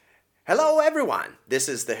Hello, everyone. This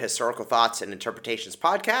is the Historical Thoughts and Interpretations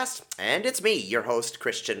podcast, and it's me, your host,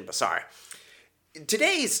 Christian Basar.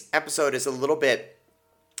 Today's episode is a little bit,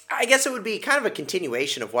 I guess it would be kind of a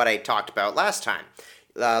continuation of what I talked about last time.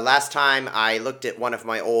 Last time I looked at one of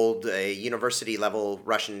my old university-level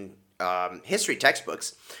Russian history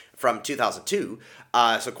textbooks from 2002,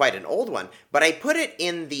 so quite an old one, but I put it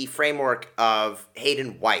in the framework of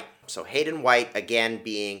Hayden White. So Hayden White, again,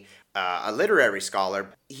 being a literary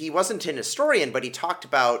scholar. He wasn't an historian, but he talked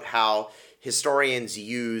about how historians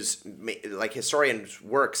historians'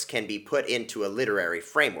 works can be put into a literary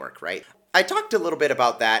framework, right? I talked a little bit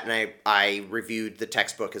about that, and I reviewed the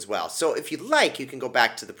textbook as well. So if you'd like, you can go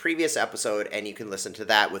back to the previous episode, and you can listen to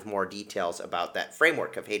that with more details about that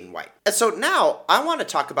framework of Hayden White. And so now, I want to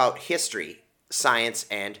talk about history, science,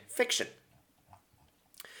 and fiction.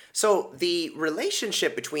 So the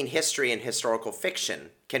relationship between history and historical fiction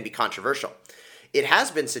can be controversial. It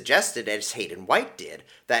has been suggested, as Hayden White did,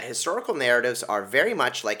 that historical narratives are very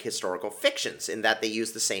much like historical fictions in that they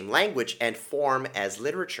use the same language and form as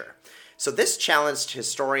literature. So this challenged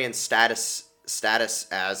historians' status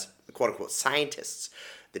as quote-unquote scientists.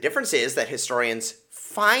 The difference is that historians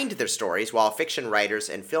find their stories while fiction writers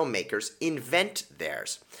and filmmakers invent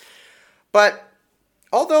theirs. But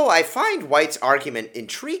although I find White's argument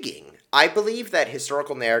intriguing, I believe that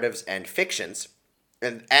historical narratives and fictions,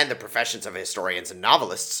 and the professions of historians and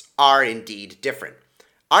novelists, are indeed different.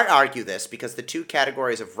 I argue this because the two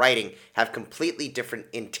categories of writing have completely different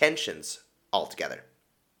intentions altogether.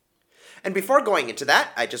 And before going into that,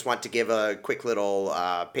 I just want to give a quick little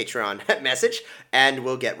Patreon message, and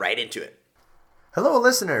we'll get right into it. Hello,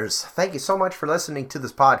 listeners. Thank you so much for listening to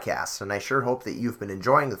this podcast, and I sure hope that you've been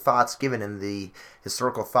enjoying the thoughts given in the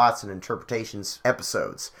Historical Thoughts and Interpretations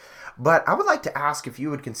episodes. But I would like to ask if you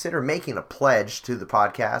would consider making a pledge to the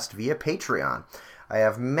podcast via Patreon. I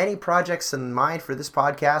have many projects in mind for this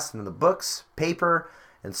podcast, and the books, paper,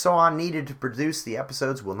 and so on needed to produce the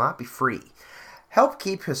episodes will not be free. Help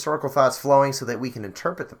keep Historical Thoughts flowing so that we can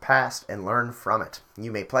interpret the past and learn from it.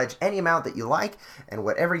 You may pledge any amount that you like, and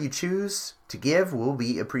whatever you choose to give will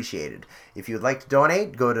be appreciated. If you would like to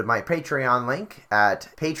donate, go to my Patreon link at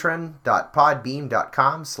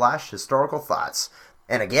patron.podbean.com/historicalthoughts.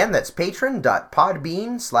 And again, that's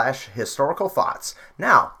patron.podbean/historicalthoughts.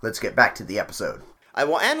 Now, let's get back to the episode. I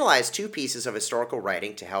will analyze two pieces of historical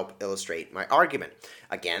writing to help illustrate my argument.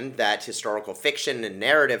 Again, that historical fiction and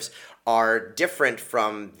narratives are different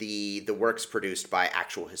from the works produced by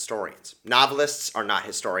actual historians. Novelists are not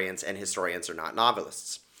historians, and historians are not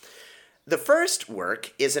novelists. The first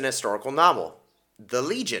work is an historical novel, The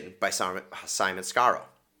Legion by Simon Scarrow.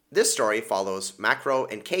 This story follows Macro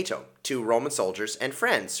and Cato, two Roman soldiers and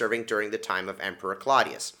friends serving during the time of Emperor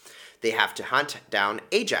Claudius. They have to hunt down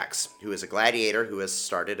Ajax, who is a gladiator who has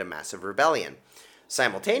started a massive rebellion.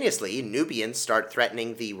 Simultaneously, Nubians start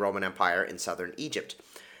threatening the Roman Empire in southern Egypt.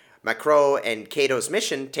 Macro and Cato's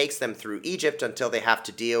mission takes them through Egypt until they have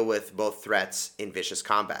to deal with both threats in vicious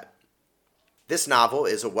combat. This novel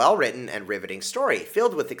is a well-written and riveting story,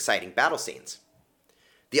 filled with exciting battle scenes.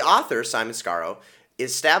 The author, Simon Scarrow,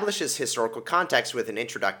 establishes historical context with an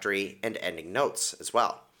introductory and ending notes as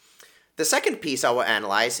well. The second piece I will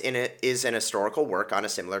analyze is an historical work on a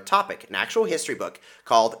similar topic, an actual history book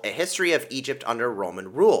called A History of Egypt Under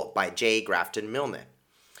Roman Rule by J. Grafton Milne.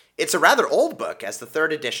 It's a rather old book, as the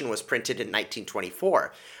third edition was printed in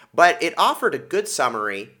 1924, but it offered a good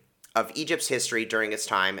summary of Egypt's history during its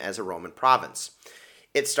time as a Roman province.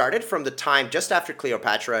 It started from the time just after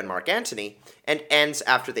Cleopatra and Mark Antony, and ends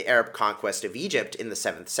after the Arab conquest of Egypt in the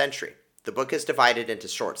 7th century. The book is divided into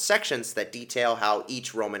short sections that detail how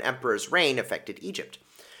each Roman emperor's reign affected Egypt.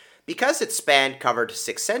 Because its span covered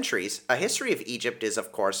 6 centuries, a history of Egypt is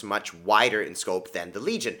of course much wider in scope than the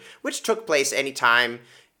Legion, which took place any time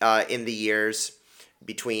in the years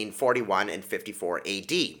between 41 and 54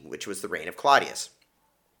 AD, which was the reign of Claudius.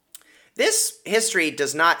 This history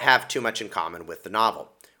does not have too much in common with the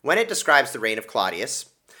novel. When it describes the reign of Claudius,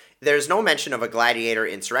 there is no mention of a gladiator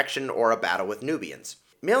insurrection or a battle with Nubians.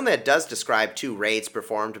 Milne does describe 2 raids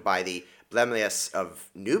performed by the Blemmyes of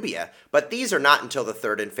Nubia, but these are not until the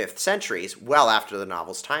 3rd and 5th centuries, well after the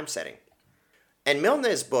novel's time setting. And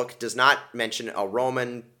Milne's book does not mention a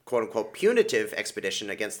Roman, quote-unquote, punitive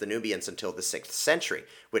expedition against the Nubians until the 6th century,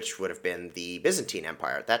 which would have been the Byzantine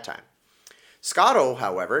Empire at that time. Scarrow,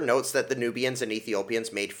 however, notes that the Nubians and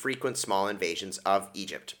Ethiopians made frequent small invasions of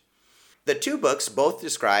Egypt. The two books both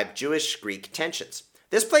describe Jewish-Greek tensions.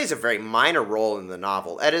 This plays a very minor role in the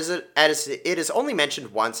novel, as it is only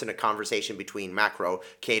mentioned once in a conversation between Macro,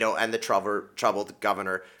 Cato, and the troubled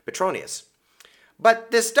governor Petronius.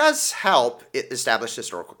 But this does help establish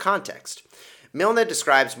historical context. Milne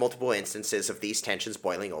describes multiple instances of these tensions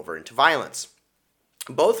boiling over into violence.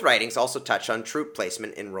 Both writings also touch on troop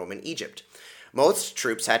placement in Roman Egypt. Most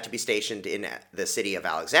troops had to be stationed in the city of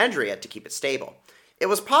Alexandria to keep it stable. It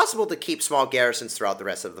was possible to keep small garrisons throughout the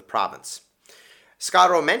rest of the province.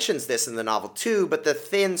 Skaro mentions this in the novel too, but the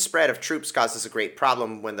thin spread of troops causes a great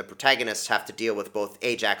problem when the protagonists have to deal with both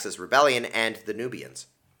Ajax's rebellion and the Nubians.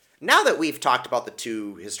 Now that we've talked about the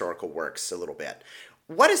two historical works a little bit,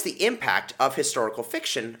 what is the impact of historical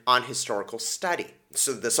fiction on historical study?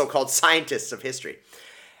 So the so-called scientists of history.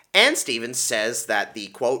 Anne Stevens says that the,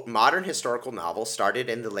 quote, modern historical novel started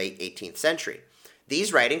in the late 18th century.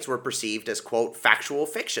 These writings were perceived as, quote, factual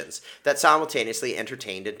fictions that simultaneously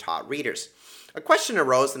entertained and taught readers. A question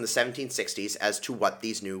arose in the 1760s as to what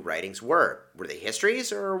these new writings were. Were they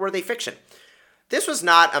histories or were they fiction? This was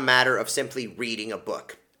not a matter of simply reading a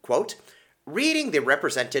book. Quote, reading the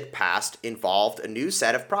represented past involved a new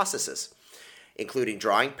set of processes, including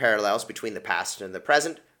drawing parallels between the past and the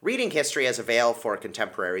present, reading history as a veil for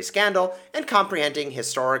contemporary scandal, and comprehending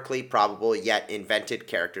historically probable yet invented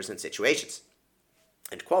characters and situations.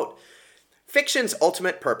 End quote. Fiction's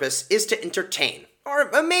ultimate purpose is to entertain, or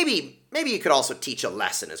maybe you could also teach a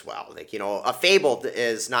lesson as well. Like, a fable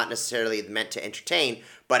is not necessarily meant to entertain,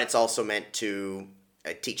 but it's also meant to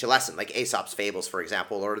teach a lesson, like Aesop's fables, for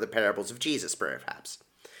example, or the parables of Jesus, perhaps.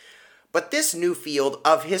 But this new field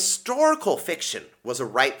of historical fiction was a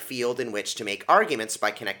ripe field in which to make arguments by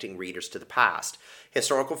connecting readers to the past.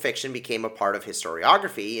 Historical fiction became a part of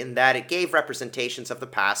historiography in that it gave representations of the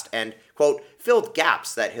past and, quote, filled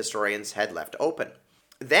gaps that historians had left open.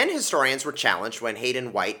 Then historians were challenged when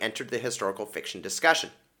Hayden White entered the historical fiction discussion.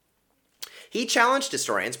 He challenged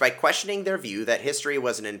historians by questioning their view that history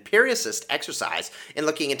was an empiricist exercise in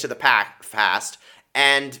looking into the past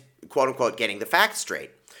and, quote-unquote, getting the facts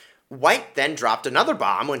straight. White then dropped another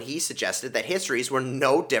bomb when he suggested that histories were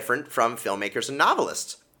no different from filmmakers and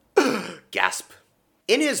novelists. Gasp.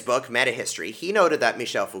 In his book, Metahistory, he noted that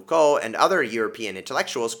Michel Foucault and other European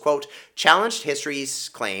intellectuals, quote, challenged history's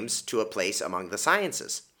claims to a place among the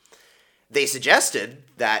sciences. They suggested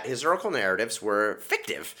that historical narratives were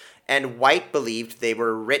fictive, and White believed they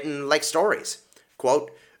were written like stories.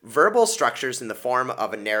 Quote, verbal structures in the form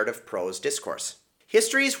of a narrative prose discourse.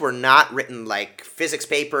 Histories were not written like physics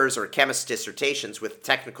papers or chemist dissertations with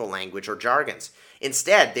technical language or jargons.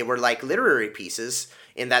 Instead, they were like literary pieces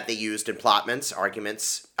in that they used emplotments,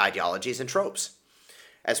 arguments, ideologies, and tropes,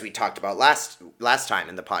 as we talked about last time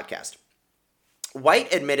in the podcast.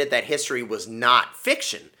 White admitted that history was not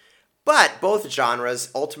fiction, but both genres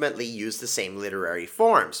ultimately used the same literary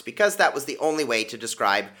forms because that was the only way to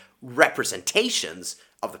describe representations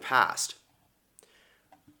of the past.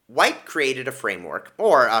 White created a framework,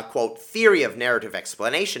 or a, quote, theory of narrative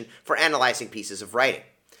explanation for analyzing pieces of writing.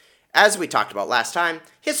 As we talked about last time,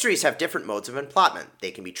 histories have different modes of emplotment.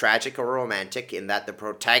 They can be tragic or romantic in that the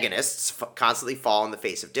protagonists constantly fall in the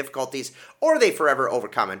face of difficulties, or they forever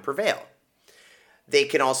overcome and prevail. They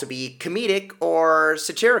can also be comedic or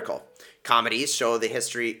satirical. Comedies show the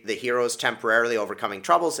heroes temporarily overcoming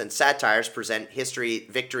troubles, and satires present history,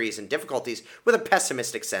 victories, and difficulties with a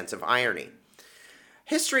pessimistic sense of irony.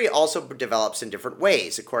 History also develops in different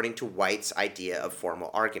ways, according to White's idea of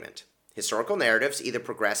formal argument. Historical narratives either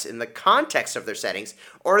progress in the context of their settings,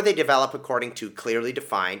 or they develop according to clearly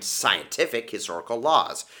defined scientific historical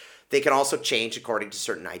laws. They can also change according to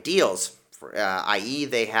certain ideals, i.e.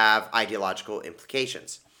 they have ideological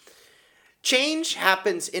implications. Change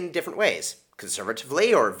happens in different ways,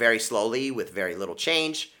 conservatively or very slowly with very little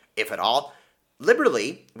change, if at all,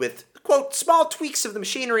 liberally with, quote, small tweaks of the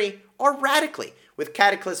machinery, or radically with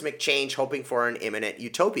cataclysmic change hoping for an imminent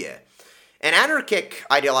utopia. An anarchic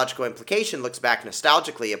ideological implication looks back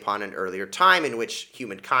nostalgically upon an earlier time in which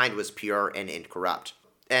humankind was pure and incorrupt.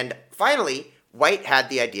 And finally, White had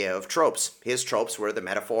the idea of tropes. His tropes were the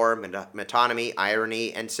metaphor, metonymy,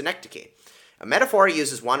 irony, and synecdoche. A metaphor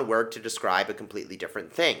uses one word to describe a completely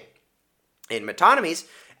different thing. In metonymies,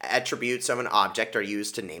 attributes of an object are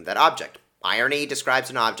used to name that object. Irony describes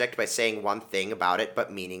an object by saying one thing about it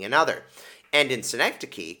but meaning another. And in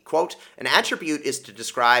synecdoche, quote, an attribute is to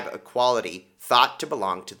describe a quality thought to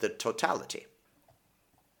belong to the totality.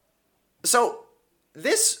 So,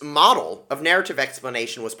 this model of narrative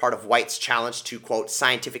explanation was part of White's challenge to, quote,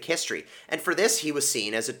 scientific history, and for this he was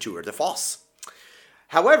seen as a tour de force.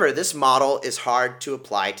 However, this model is hard to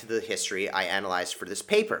apply to the history I analyzed for this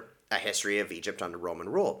paper. a history of Egypt under Roman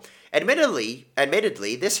rule. Admittedly,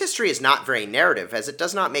 this history is not very narrative, as it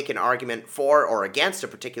does not make an argument for or against a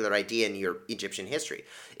particular idea in your Egyptian history.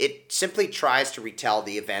 It simply tries to retell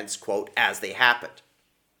the events, quote, as they happened.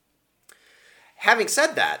 Having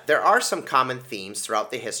said that, there are some common themes throughout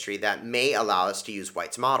the history that may allow us to use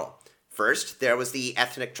White's model. First, there was the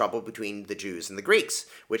ethnic trouble between the Jews and the Greeks,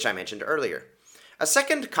 which I mentioned earlier. A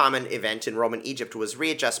second common event in Roman Egypt was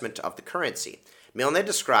readjustment of the currency. Milne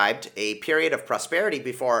described a period of prosperity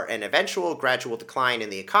before an eventual gradual decline in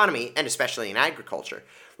the economy, and especially in agriculture.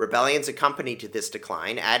 Rebellions accompanied this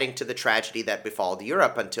decline, adding to the tragedy that befalled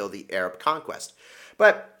Europe until the Arab conquest.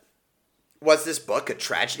 But was this book a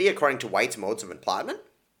tragedy according to White's modes of employment?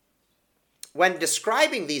 When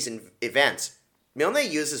describing these events,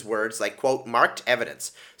 Milne uses words like, quote, marked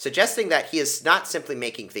evidence, suggesting that he is not simply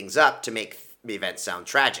making things up to make the events sound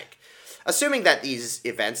tragic. Assuming that these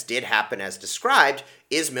events did happen as described,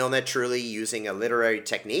 is Milne truly using a literary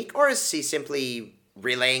technique, or is he simply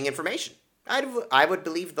relaying information? I would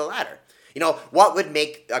believe the latter. What would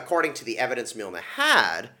make, according to the evidence Milne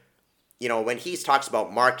had, when he talks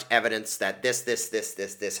about marked evidence that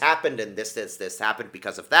this happened and this happened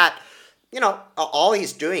because of that, all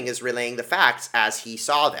he's doing is relaying the facts as he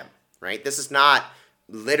saw them, right? This is not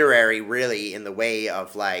literary really in the way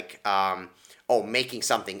of making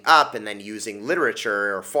something up and then using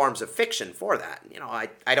literature or forms of fiction for that.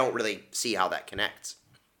 I don't really see how that connects.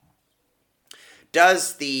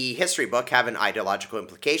 Does the history book have an ideological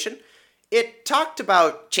implication? It talked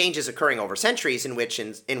about changes occurring over centuries in which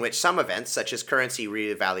some events, such as currency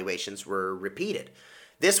reevaluations, were repeated.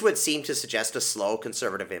 This would seem to suggest a slow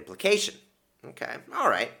conservative implication. Okay, all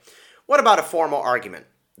right. What about a formal argument?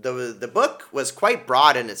 The book was quite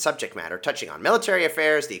broad in its subject matter, touching on military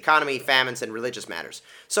affairs, the economy, famines, and religious matters.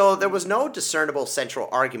 So there was no discernible central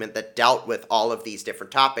argument that dealt with all of these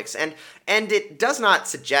different topics, and it does not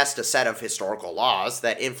suggest a set of historical laws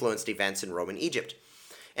that influenced events in Roman Egypt.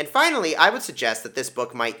 And finally, I would suggest that this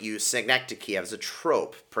book might use synecdoche as a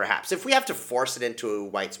trope, perhaps. If we have to force it into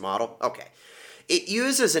White's model, okay. It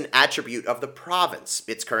uses an attribute of the province,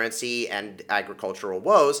 its currency and agricultural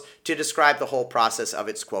woes, to describe the whole process of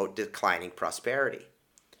its, quote, declining prosperity.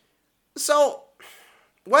 So,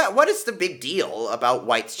 what is the big deal about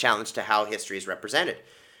White's challenge to how history is represented?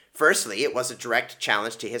 Firstly, it was a direct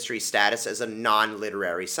challenge to history's status as a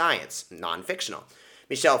non-literary science, non-fictional.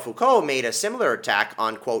 Michel Foucault made a similar attack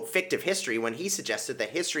on, quote, fictive history when he suggested that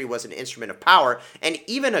history was an instrument of power and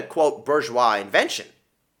even a, quote, bourgeois invention.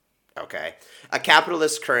 Okay. A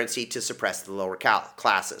capitalist currency to suppress the lower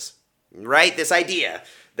classes. Right? This idea.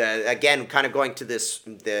 Again, kind of going to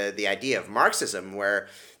the idea of Marxism, where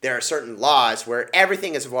there are certain laws where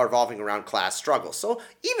everything is revolving around class struggles. So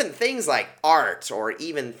even things like art, or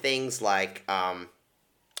even things like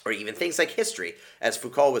history, as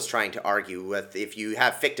Foucault was trying to argue with, if you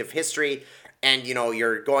have fictive history and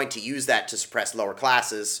you're going to use that to suppress lower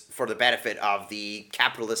classes for the benefit of the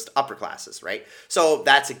capitalist upper classes, right? So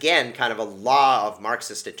that's again kind of a law of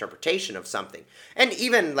Marxist interpretation of something. And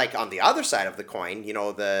even on the other side of the coin,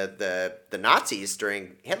 the Nazis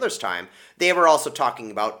during Hitler's time, they were also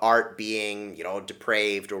talking about art being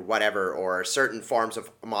depraved or whatever, or certain forms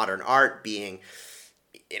of modern art being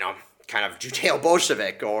kind of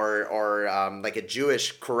Judeo-Bolshevik or like a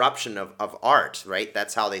Jewish corruption of art, right?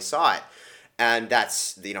 That's how they saw it. And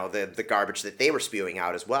that's, the garbage that they were spewing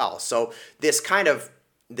out as well. So it's kind of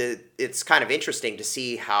interesting to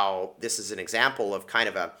see how this is an example of kind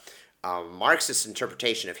of a Marxist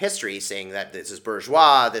interpretation of history, saying that this is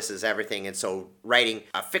bourgeois, this is everything. And so writing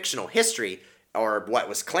a fictional history, or what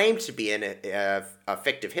was claimed to be a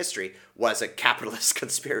fictive history, was a capitalist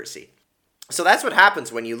conspiracy. So that's what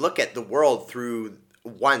happens when you look at the world through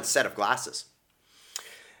one set of glasses.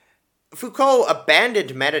 Foucault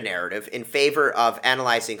abandoned meta-narrative in favor of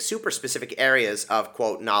analyzing super-specific areas of,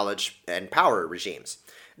 quote, knowledge and power regimes.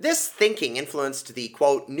 This thinking influenced the,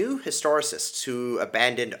 quote, new historicists who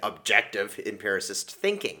abandoned objective empiricist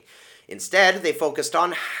thinking. Instead, they focused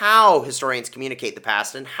on how historians communicate the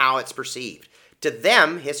past and how it's perceived. To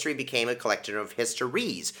them, history became a collection of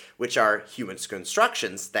histories, which are human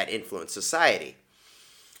constructions that influence society.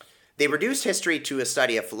 They reduced history to a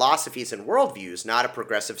study of philosophies and worldviews, not a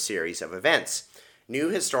progressive series of events. New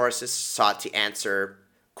historicists sought to answer,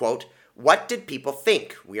 quote, what did people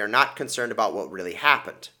think? We are not concerned about what really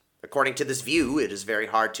happened. According to this view, it is very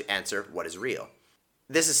hard to answer what is real.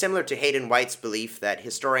 This is similar to Hayden White's belief that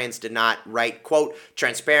historians did not write, quote,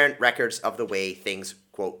 transparent records of the way things,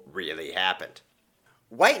 quote, really happened.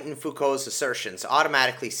 White and Foucault's assertions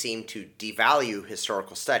automatically seem to devalue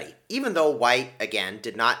historical study, even though White, again,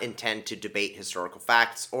 did not intend to debate historical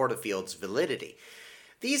facts or the field's validity.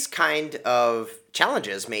 These kind of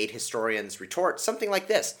challenges made historians retort something like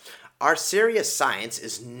this: "Our serious science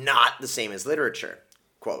is not the same as literature."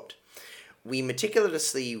 Quote, "We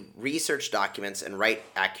meticulously research documents and write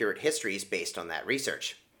accurate histories based on that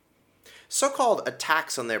research." So-called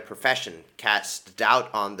attacks on their profession cast doubt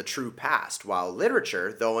on the true past, while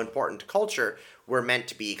literature, though important to culture, were meant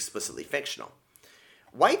to be explicitly fictional.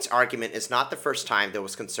 White's argument is not the first time there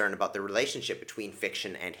was concern about the relationship between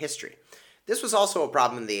fiction and history. This was also a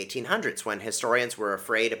problem in the 1800s when historians were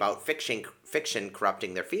afraid about fiction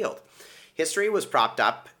corrupting their field. History was propped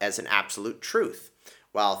up as an absolute truth,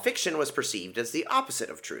 while fiction was perceived as the opposite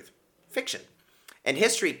of truth, fiction. And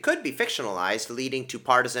history could be fictionalized, leading to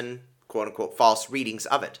partisan, quote-unquote, false readings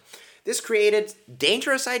of it. This created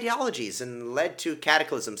dangerous ideologies and led to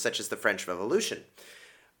cataclysms such as the French Revolution.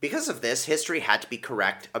 Because of this, history had to be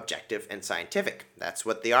correct, objective, and scientific. That's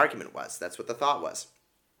what the argument was. That's what the thought was.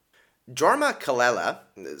 Jorma Kallela,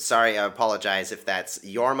 sorry, I apologize if that's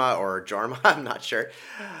Yorma or Jorma, I'm not sure,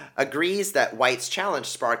 agrees that White's challenge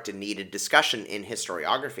sparked a needed discussion in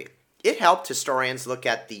historiography. It helped historians look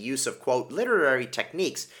at the use of, quote, literary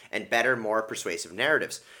techniques and better, more persuasive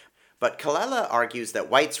narratives. But Kallela argues that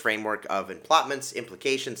White's framework of emplotments,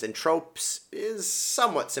 implications, and tropes is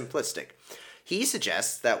somewhat simplistic. He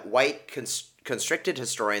suggests that White constricted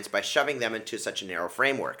historians by shoving them into such a narrow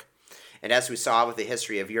framework. And as we saw with the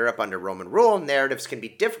history of Europe under Roman rule, narratives can be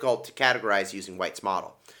difficult to categorize using White's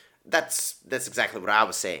model. That's exactly what I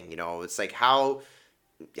was saying. It's like how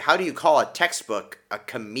do you call a textbook a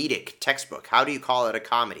comedic textbook? How do you call it a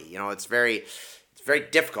comedy? It's very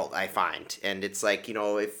difficult, I find. And it's like,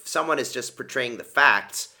 if someone is just portraying the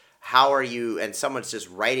facts, and someone's just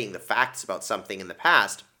writing the facts about something in the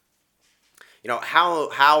past,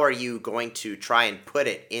 how are you going to try and put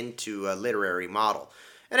it into a literary model?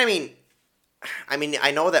 And I mean,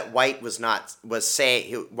 I know that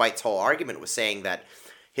White's whole argument was saying that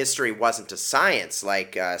history wasn't a science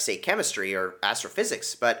like, say, chemistry or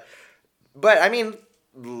astrophysics, but I mean,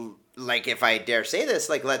 like, if I dare say this,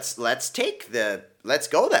 like, let's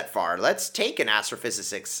go that far. Let's take an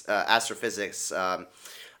astrophysics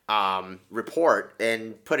report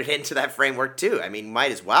and put it into that framework too. I mean,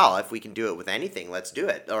 might as well. If we can do it with anything, let's do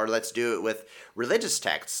it. Or let's do it with religious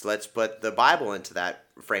texts. Let's put the Bible into that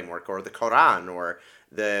framework, or the Quran, or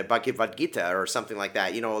the Bhagavad Gita, or something like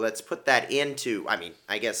that. Let's put that into,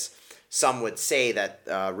 I guess some would say that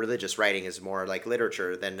religious writing is more like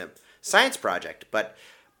literature than a science project. But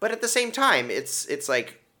at the same time, it's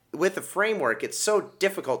like, with a framework, it's so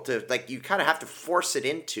difficult to, like, you kind of have to force it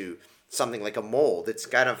into something like a mold. It's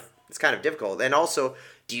kind of difficult. And also,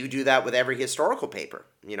 do you do that with every historical paper?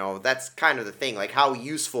 That's kind of the thing. Like, how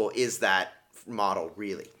useful is that model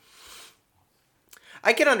really?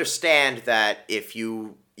 I can understand that if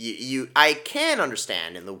I can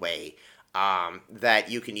understand in the way that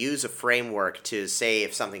you can use a framework to say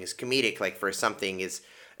if something is comedic, like for something is,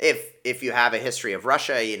 if you have a history of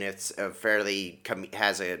Russia and it's fairly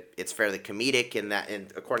comedic in that,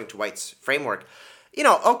 and according to White's framework,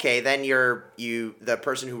 okay, then the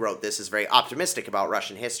person who wrote this is very optimistic about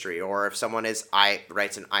Russian history. Or if someone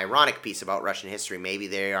writes an ironic piece about Russian history, maybe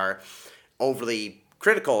they are overly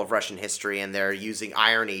critical of Russian history and they're using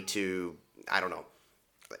irony to, I don't know,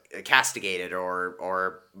 castigate it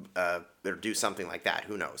or do something like that.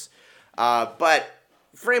 Who knows? But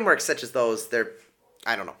frameworks such as those,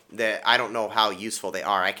 I don't know. I don't know how useful they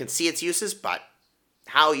are. I can see its uses, but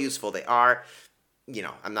how useful they are,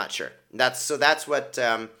 I'm not sure. That's what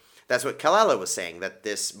Kallela was saying, that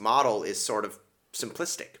this model is sort of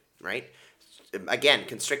simplistic, right? Again,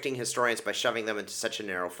 constricting historians by shoving them into such a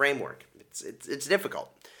narrow framework. It's difficult.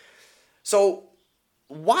 So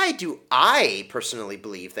why do I personally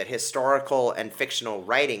believe that historical and fictional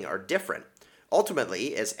writing are different?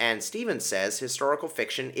 Ultimately, as Anne Stevens says, historical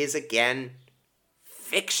fiction is, again,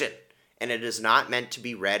 fiction, and it is not meant to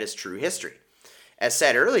be read as true history. As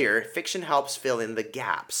said earlier, fiction helps fill in the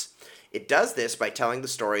gaps. It does this by telling the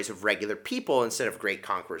stories of regular people instead of great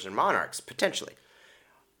conquerors and monarchs, potentially.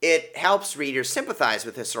 It helps readers sympathize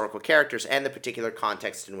with historical characters and the particular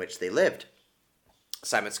context in which they lived.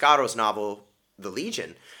 Simon Scottow's novel, The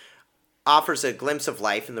Legion, offers a glimpse of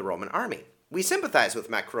life in the Roman army. We sympathize with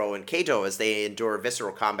Macro and Cato as they endure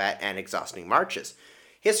visceral combat and exhausting marches.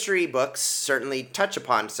 History books certainly touch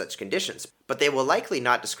upon such conditions, but they will likely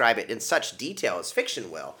not describe it in such detail as fiction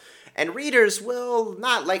will, and readers will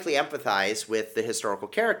not likely empathize with the historical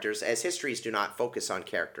characters, as histories do not focus on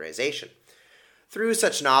characterization. Through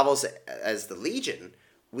such novels as The Legion,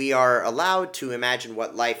 We are allowed to imagine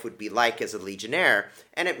what life would be like as a legionnaire,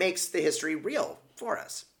 and it makes the history real for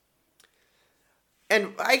us.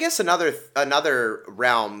 And I guess another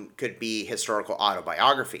realm could be historical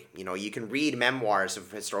autobiography. You know, you can read memoirs of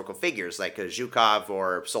historical figures like Zhukov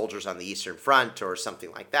or soldiers on the Eastern Front or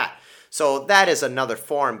something like that. So that is another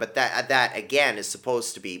form, but that again is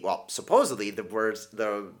supposed to be, well, supposedly the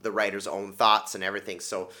writer's own thoughts and everything.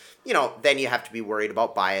 So, you know, then you have to be worried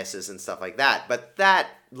about biases and stuff like that. But that,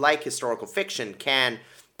 like historical fiction, can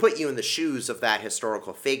put you in the shoes of that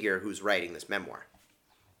historical figure who's writing this memoir,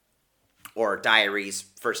 or diaries,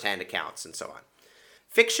 first-hand accounts, and so on.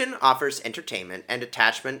 Fiction offers entertainment and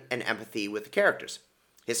attachment and empathy with the characters.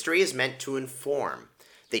 History is meant to inform.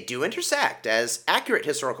 They do intersect, as accurate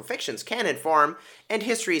historical fictions can inform, and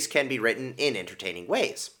histories can be written in entertaining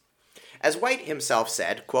ways. As White himself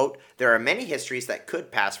said, quote, "There are many histories that could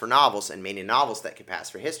pass for novels, and many novels that could pass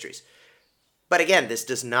for histories." But again, this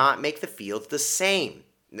does not make the field the same.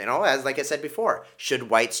 You know, as like I said before, should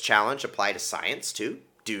White's challenge apply to science too?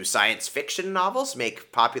 Do science fiction novels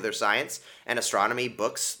make popular science and astronomy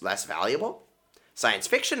books less valuable? Science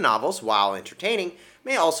fiction novels, while entertaining,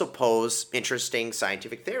 may also pose interesting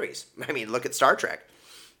scientific theories. I mean, look at Star Trek.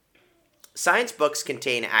 Science books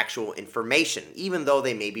contain actual information, even though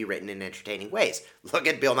they may be written in entertaining ways. Look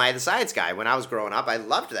at Bill Nye the Science Guy. When I was growing up, I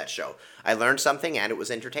loved that show. I learned something and it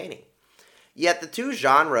was entertaining. Yet the two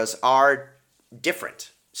genres are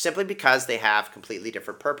different, simply because they have completely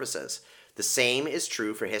different purposes. The same is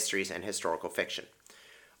true for histories and historical fiction.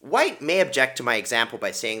 White may object to my example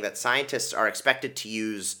by saying that scientists are expected to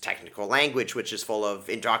use technical language which is full of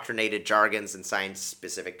indoctrinated jargons and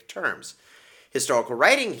science-specific terms. Historical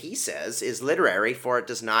writing, he says, is literary, for it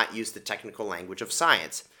does not use the technical language of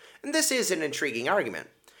science. And this is an intriguing argument.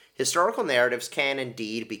 Historical narratives can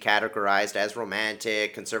indeed be categorized as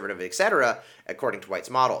romantic, conservative, etc., according to White's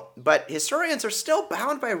model. But historians are still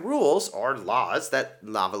bound by rules or laws that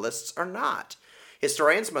novelists are not.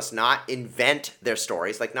 Historians must not invent their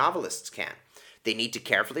stories like novelists can. They need to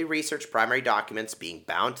carefully research primary documents, being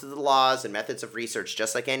bound to the laws and methods of research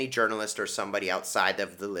just like any journalist or somebody outside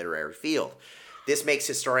of the literary field. This makes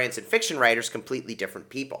historians and fiction writers completely different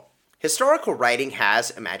people. Historical writing has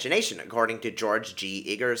imagination, according to George G.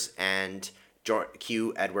 Eggers and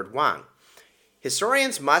Q. Edward Wang.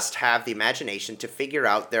 Historians must have the imagination to figure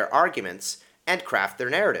out their arguments and craft their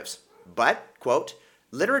narratives. But, quote,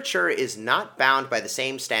 "Literature is not bound by the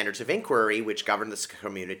same standards of inquiry which govern the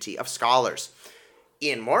community of scholars."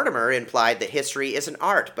 Ian Mortimer implied that history is an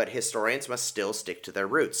art, but historians must still stick to their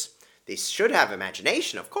roots. They should have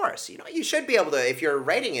imagination, of course. You know, you should be able to, if you're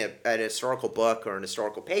writing an historical book or an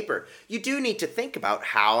historical paper, you do need to think about,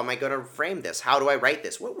 how am I going to frame this? How do I write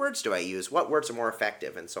this? What words do I use? What words are more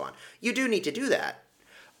effective? And so on. You do need to do that.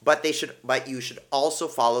 But you should also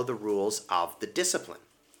follow the rules of the discipline,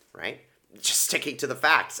 right? Just sticking to the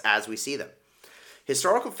facts as we see them.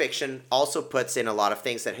 Historical fiction also puts in a lot of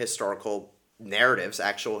things that historical narratives,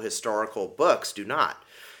 actual historical books, do not.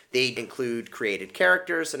 They include created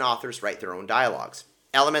characters, and authors write their own dialogues.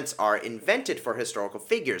 Elements are invented for historical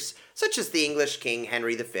figures, such as the English King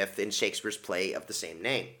Henry V in Shakespeare's play of the same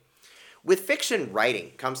name. With fiction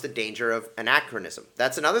writing comes the danger of anachronism.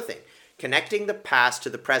 That's another thing. Connecting the past to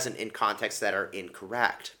the present in contexts that are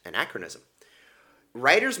incorrect. Anachronism.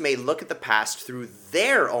 Writers may look at the past through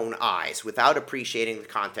their own eyes without appreciating the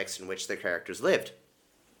context in which their characters lived.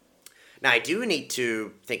 Now, I do need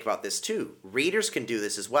to think about this too. Readers can do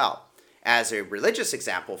this as well. As a religious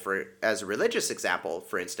example,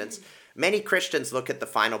 for instance, many Christians look at the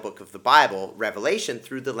final book of the Bible, Revelation,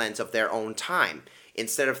 through the lens of their own time,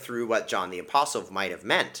 instead of through what John the Apostle might have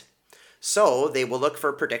meant. So, they will look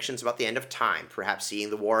for predictions about the end of time, perhaps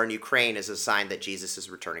seeing the war in Ukraine as a sign that Jesus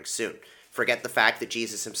is returning soon. Forget the fact that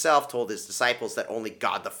Jesus himself told his disciples that only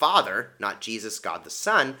God the Father, not Jesus, God the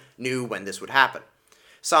Son, knew when this would happen.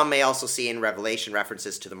 Some may also see in Revelation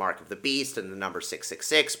references to the mark of the beast and the number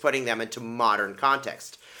 666, putting them into modern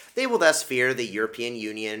context. They will thus fear the European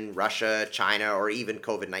Union, Russia, China, or even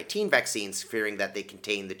COVID-19 vaccines, fearing that they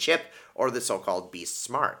contain the chip or the so-called beast's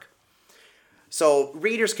mark. So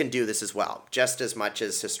readers can do this as well, just as much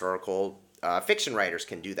as historical fiction writers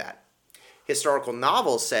can do that. Historical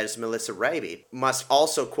novels, says Melissa Raby, must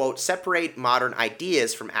also, quote, "separate modern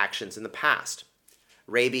ideas from actions in the past."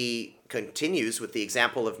 Raby continues with the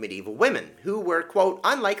example of medieval women, who were, quote,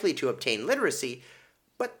 "unlikely to obtain literacy,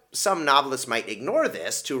 but some novelists might ignore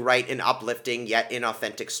this to write an uplifting yet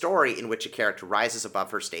inauthentic story in which a character rises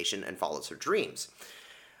above her station and follows her dreams."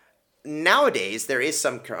 Nowadays, there is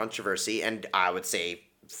some controversy, and I would say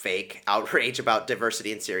fake outrage about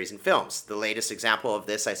diversity in series and films. The latest example of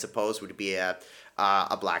this, I suppose, would be a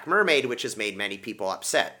a black mermaid, which has made many people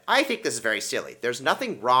upset. I think this is very silly. There's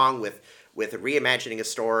nothing wrong with reimagining a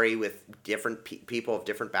story with different people of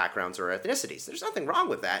different backgrounds or ethnicities. There's nothing wrong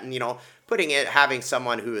with that. And, having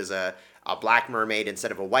someone who is a black mermaid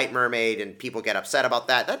instead of a white mermaid and people get upset about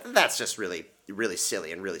that's just really, really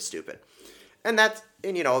silly and really stupid. And that's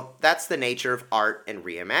the nature of art and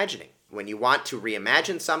reimagining. When you want to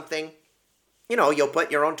reimagine something, you'll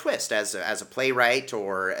put your own twist as a playwright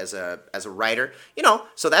or as a writer,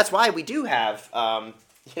 so that's why we do have,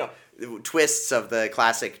 twists of the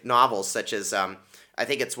classic novels, such as, I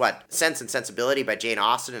think it's Sense and Sensibility by Jane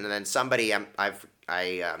Austen, and then somebody, I'm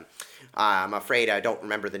afraid I don't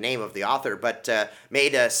remember the name of the author, but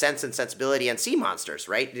made a Sense and Sensibility and sea monsters,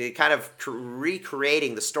 right? Kind of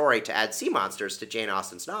recreating the story to add sea monsters to Jane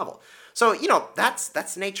Austen's novel. So, that's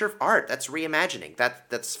the nature of art. That's reimagining.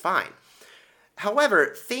 That's fine.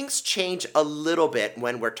 However, things change a little bit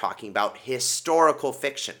when we're talking about historical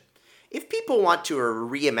fiction. If people want to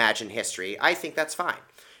reimagine history, I think that's fine.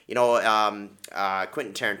 Quentin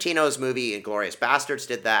Tarantino's movie Inglourious Basterds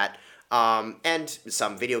did that, and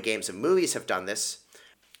some video games and movies have done this.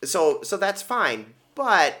 So that's fine,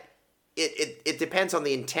 but it depends on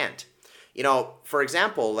the intent. For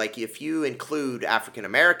example, like if you include African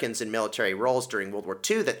Americans in military roles during World War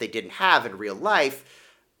II that they didn't have in real life,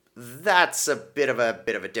 that's a bit of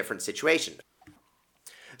a different situation.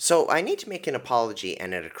 So I need to make an apology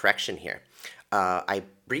and a correction here. I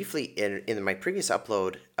briefly, in my previous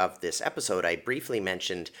upload of this episode, I briefly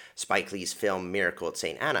mentioned Spike Lee's film Miracle at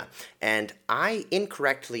St. Anna, and I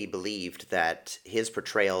incorrectly believed that his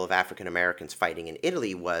portrayal of African Americans fighting in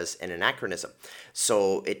Italy was an anachronism.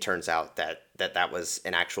 So it turns out that was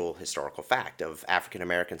an actual historical fact of African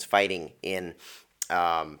Americans fighting in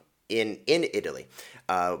Italy,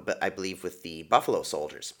 but I believe with the Buffalo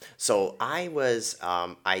Soldiers. So I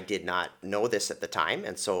did not know this at the time,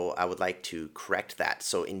 and so I would like to correct that.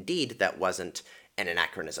 So indeed, that wasn't an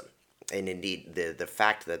anachronism. And indeed, the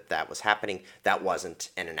fact that was happening, that wasn't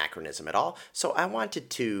an anachronism at all. So I wanted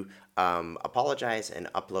to apologize and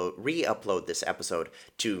re-upload this episode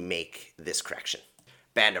to make this correction.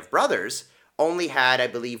 Band of Brothers only had, I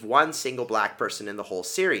believe, one single black person in the whole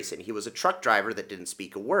series, and he was a truck driver that didn't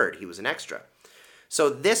speak a word. He was an extra.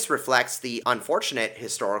 So this reflects the unfortunate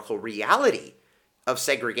historical reality of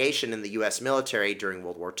segregation in the U.S. military during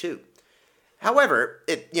World War II. However,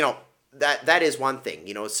 that is one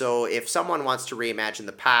thing, so if someone wants to reimagine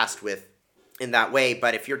the past in that way,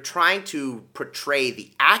 but if you're trying to portray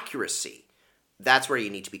the accuracy, that's where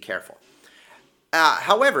you need to be careful.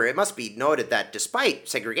 However, it must be noted that despite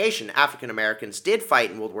segregation, African Americans did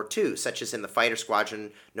fight in World War II, such as in the fighter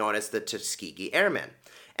squadron known as the Tuskegee Airmen.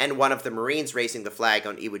 And one of the Marines raising the flag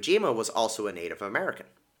on Iwo Jima was also a Native American.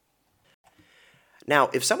 Now,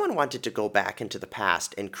 if someone wanted to go back into the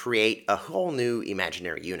past and create a whole new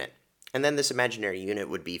imaginary unit, and then this imaginary unit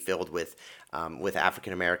would be filled with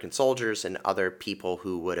African American soldiers and other people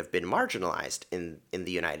who would have been marginalized in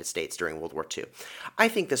the United States during World War II, I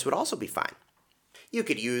think this would also be fine. You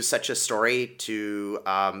could use such a story to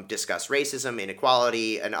discuss racism,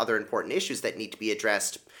 inequality, and other important issues that need to be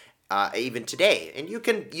addressed even today. And you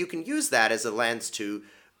can use that as a lens to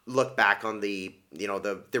look back on the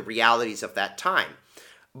realities of that time.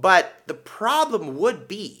 But the problem would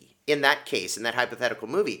be, in that case, in that hypothetical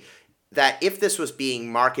movie, that if this was being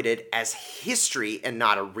marketed as history and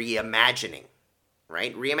not a reimagining,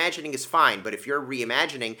 right? Reimagining is fine, but if you're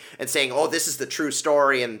reimagining and saying, oh, this is the true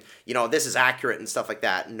story and, this is accurate and stuff like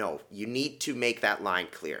that, no, you need to make that line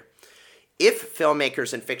clear. If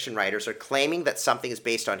filmmakers and fiction writers are claiming that something is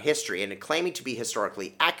based on history and claiming to be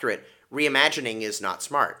historically accurate, reimagining is not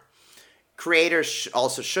smart. Creators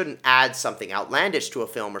also shouldn't add something outlandish to a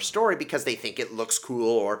film or story because they think it looks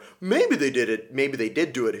cool, or maybe they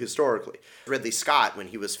did do it historically. Ridley Scott, when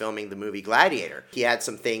he was filming the movie Gladiator, he had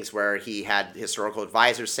some things where he had historical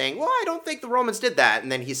advisors saying, well, I don't think the Romans did that.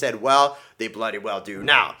 And then he said, well, they bloody well do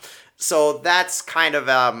now. So that's kind of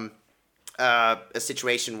a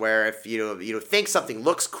situation where if you think something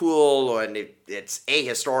looks cool and it's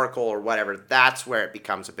ahistorical or whatever, that's where it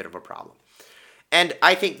becomes a bit of a problem. And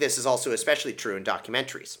I think this is also especially true in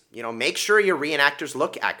documentaries. Make sure your reenactors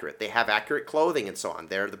look accurate. They have accurate clothing and so on.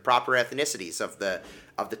 They're the proper ethnicities of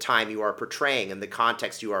the time you are portraying and the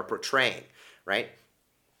context you are portraying, right?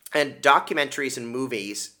 And documentaries and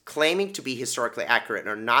movies claiming to be historically accurate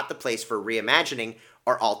are not the place for reimagining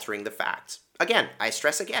or altering the facts. Again, I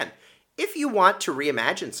stress again, if you want to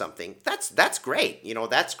reimagine something, that's great.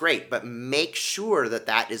 That's great. But make sure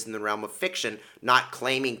that is in the realm of fiction, not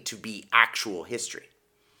claiming to be actual history.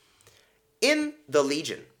 In the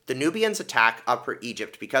Legion, the Nubians attack Upper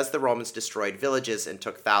Egypt because the Romans destroyed villages and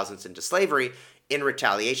took thousands into slavery in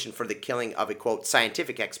retaliation for the killing of a, quote,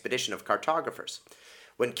 scientific expedition of cartographers.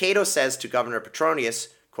 When Cato says to Governor Petronius,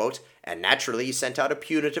 quote, and naturally you sent out a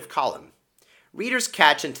punitive column, readers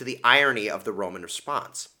catch into the irony of the Roman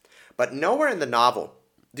response. But nowhere in the novel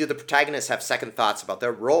do the protagonists have second thoughts about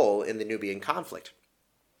their role in the Nubian conflict.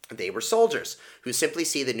 They were soldiers who simply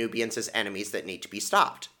see the Nubians as enemies that need to be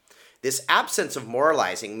stopped. This absence of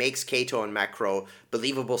moralizing makes Cato and Macro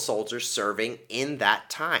believable soldiers serving in that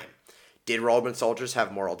time. Did Roman soldiers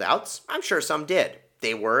have moral doubts? I'm sure some did.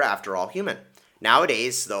 They were, after all, human.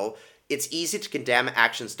 Nowadays, though, it's easy to condemn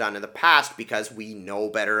actions done in the past because we know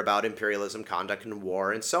better about imperialism, conduct in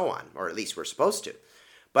war, and so on, or at least we're supposed to.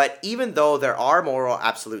 But even though there are moral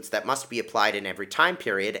absolutes that must be applied in every time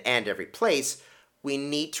period and every place, we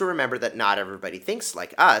need to remember that not everybody thinks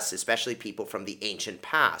like us, especially people from the ancient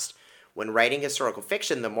past. When writing historical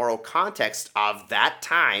fiction, the moral context of that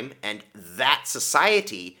time and that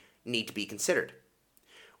society need to be considered.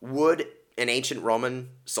 Would an ancient Roman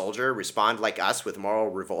soldier respond like us with moral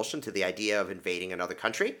revulsion to the idea of invading another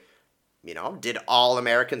country? Did all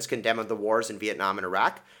Americans condemn the wars in Vietnam and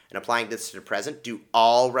Iraq? And applying this to the present, do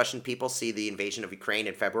all Russian people see the invasion of Ukraine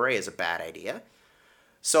in February as a bad idea?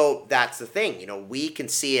 So that's the thing. We can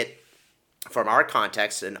see it from our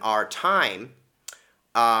context and our time,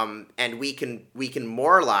 and we can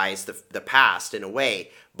moralize the past in a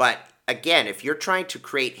way. But again, if you're trying to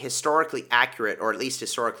create historically accurate or at least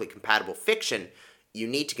historically compatible fiction, you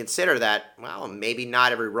need to consider that, well, maybe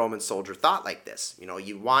not every Roman soldier thought like this.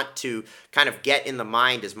 You want to kind of get in the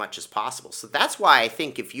mind as much as possible. So that's why I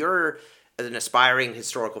think if you're an aspiring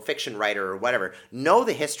historical fiction writer or whatever, know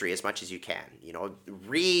the history as much as you can.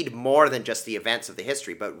 Read more than just the events of the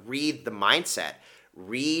history, but read the mindset,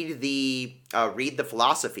 read the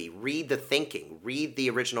philosophy, read the thinking, read the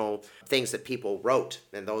original things that people wrote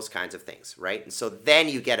and those kinds of things, right? And so then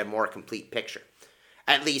you get a more complete picture,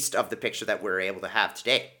 at least of the picture that we're able to have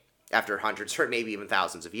today, after hundreds or maybe even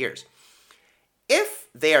thousands of years. If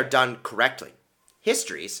they are done correctly,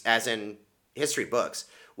 histories, as in history books,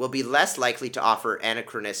 will be less likely to offer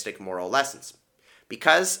anachronistic moral lessons.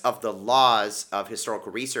 Because of the laws of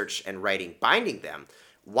historical research and writing binding them,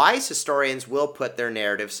 wise historians will put their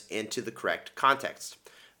narratives into the correct context.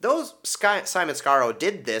 Though Simon Scarrow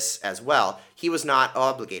did this as well, he was not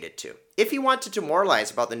obligated to. If he wanted to moralize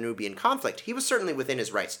about the Nubian conflict, he was certainly within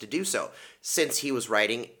his rights to do so, since he was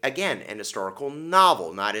writing, again, an historical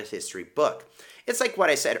novel, not a history book. It's like what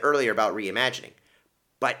I said earlier about reimagining.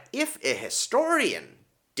 But if a historian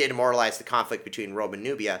did moralize the conflict between Rome and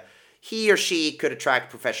Nubia, he or she could attract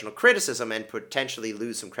professional criticism and potentially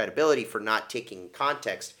lose some credibility for not taking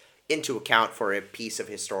context into account for a piece of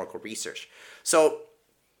historical research. So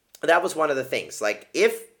that was one of the things. Like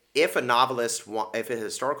if a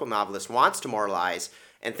historical novelist wants to moralize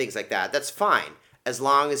and things like that, that's fine, as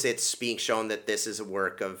long as it's being shown that this is a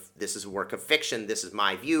work of fiction, this is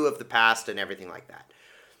my view of the past and everything like that.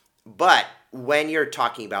 But when you're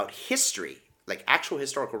talking about history, like actual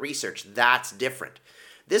historical research, that's different.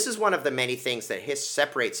 This is one of the many things that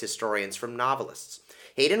separates historians from novelists.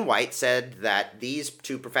 Hayden White said that these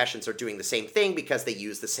two professions are doing the same thing because they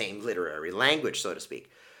use the same literary language, so to speak.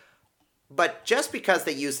 But just because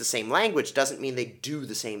they use the same language doesn't mean they do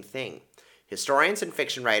the same thing. Historians and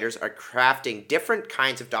fiction writers are crafting different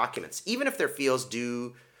kinds of documents, even if their fields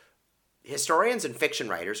do. Historians and fiction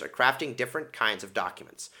writers are crafting different kinds of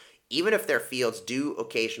documents, even if their fields do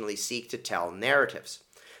occasionally seek to tell narratives.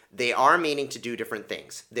 They are meaning to do different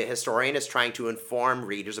things. The historian is trying to inform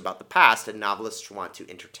readers about the past, and novelists want to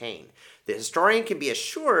entertain. The historian can be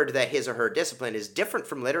assured that his or her discipline is different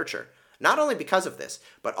from literature, not only because of this,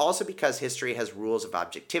 but also because history has rules of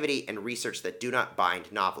objectivity and research that do not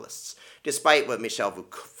bind novelists. Despite what Michel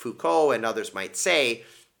Foucault and others might say,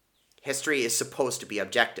 history is supposed to be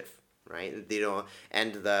objective, right? And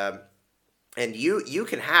you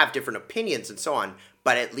can have different opinions and so on,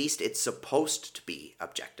 but at least it's supposed to be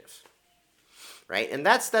objective, right? And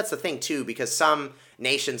that's the thing too, because some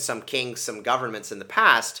nations, some kings, some governments in the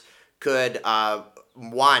past could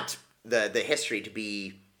want the history to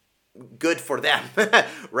be good for them,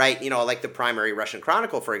 right? Like the primary Russian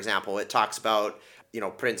Chronicle, for example, it talks about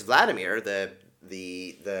Prince Vladimir,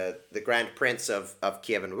 the Grand Prince of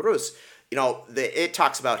Kievan Rus. It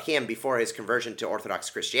talks about him before his conversion to Orthodox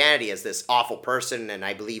Christianity as this awful person, and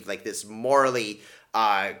I believe like this morally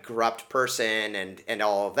corrupt person and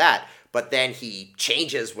all of that. But then he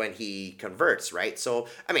changes when he converts, right? So,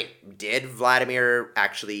 I mean, did Vladimir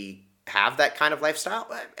actually have that kind of lifestyle?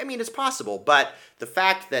 I mean, it's possible, but the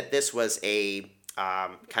fact that this was a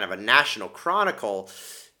kind of a national chronicle,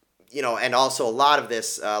 and also a lot of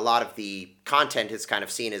the content is kind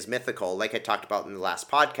of seen as mythical, like I talked about in the last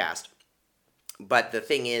podcast. But the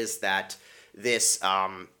thing is that this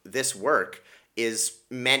work is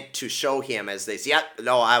meant to show him as this.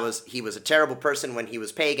 He was a terrible person when he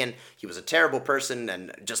was pagan. He was a terrible person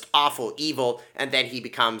and just awful, evil, and then he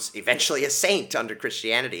becomes eventually a saint under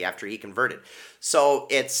Christianity after he converted. So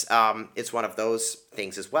it's one of those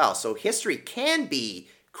things as well. So history can be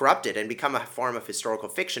corrupted and become a form of historical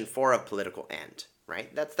fiction for a political end,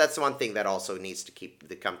 right? That's one thing that also needs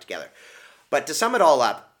to come together. But to sum it all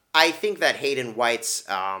up, I think that Hayden White's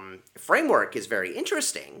framework is very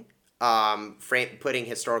interesting. Putting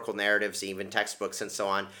historical narratives, even textbooks and so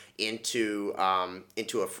on, into a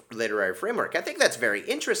literary framework. I think that's very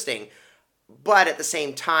interesting. But at the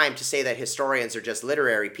same time, to say that historians are just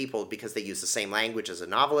literary people because they use the same language as a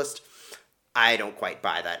novelist, I don't quite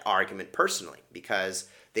buy that argument personally, because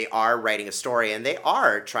they are writing a story and they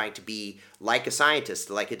are trying to be like a scientist,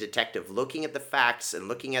 like a detective, looking at the facts and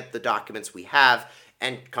looking at the documents we have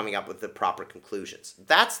and coming up with the proper conclusions.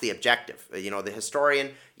 That's the objective. The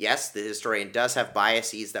historian, yes, the historian does have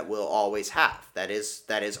biases that we'll always have. That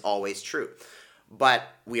is always true. But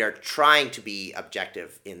we are trying to be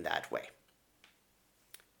objective in that way.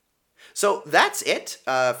 So that's it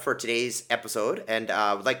for today's episode, and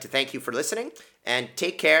I would like to thank you for listening, and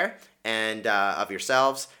take care of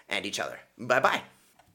yourselves and each other. Bye-bye.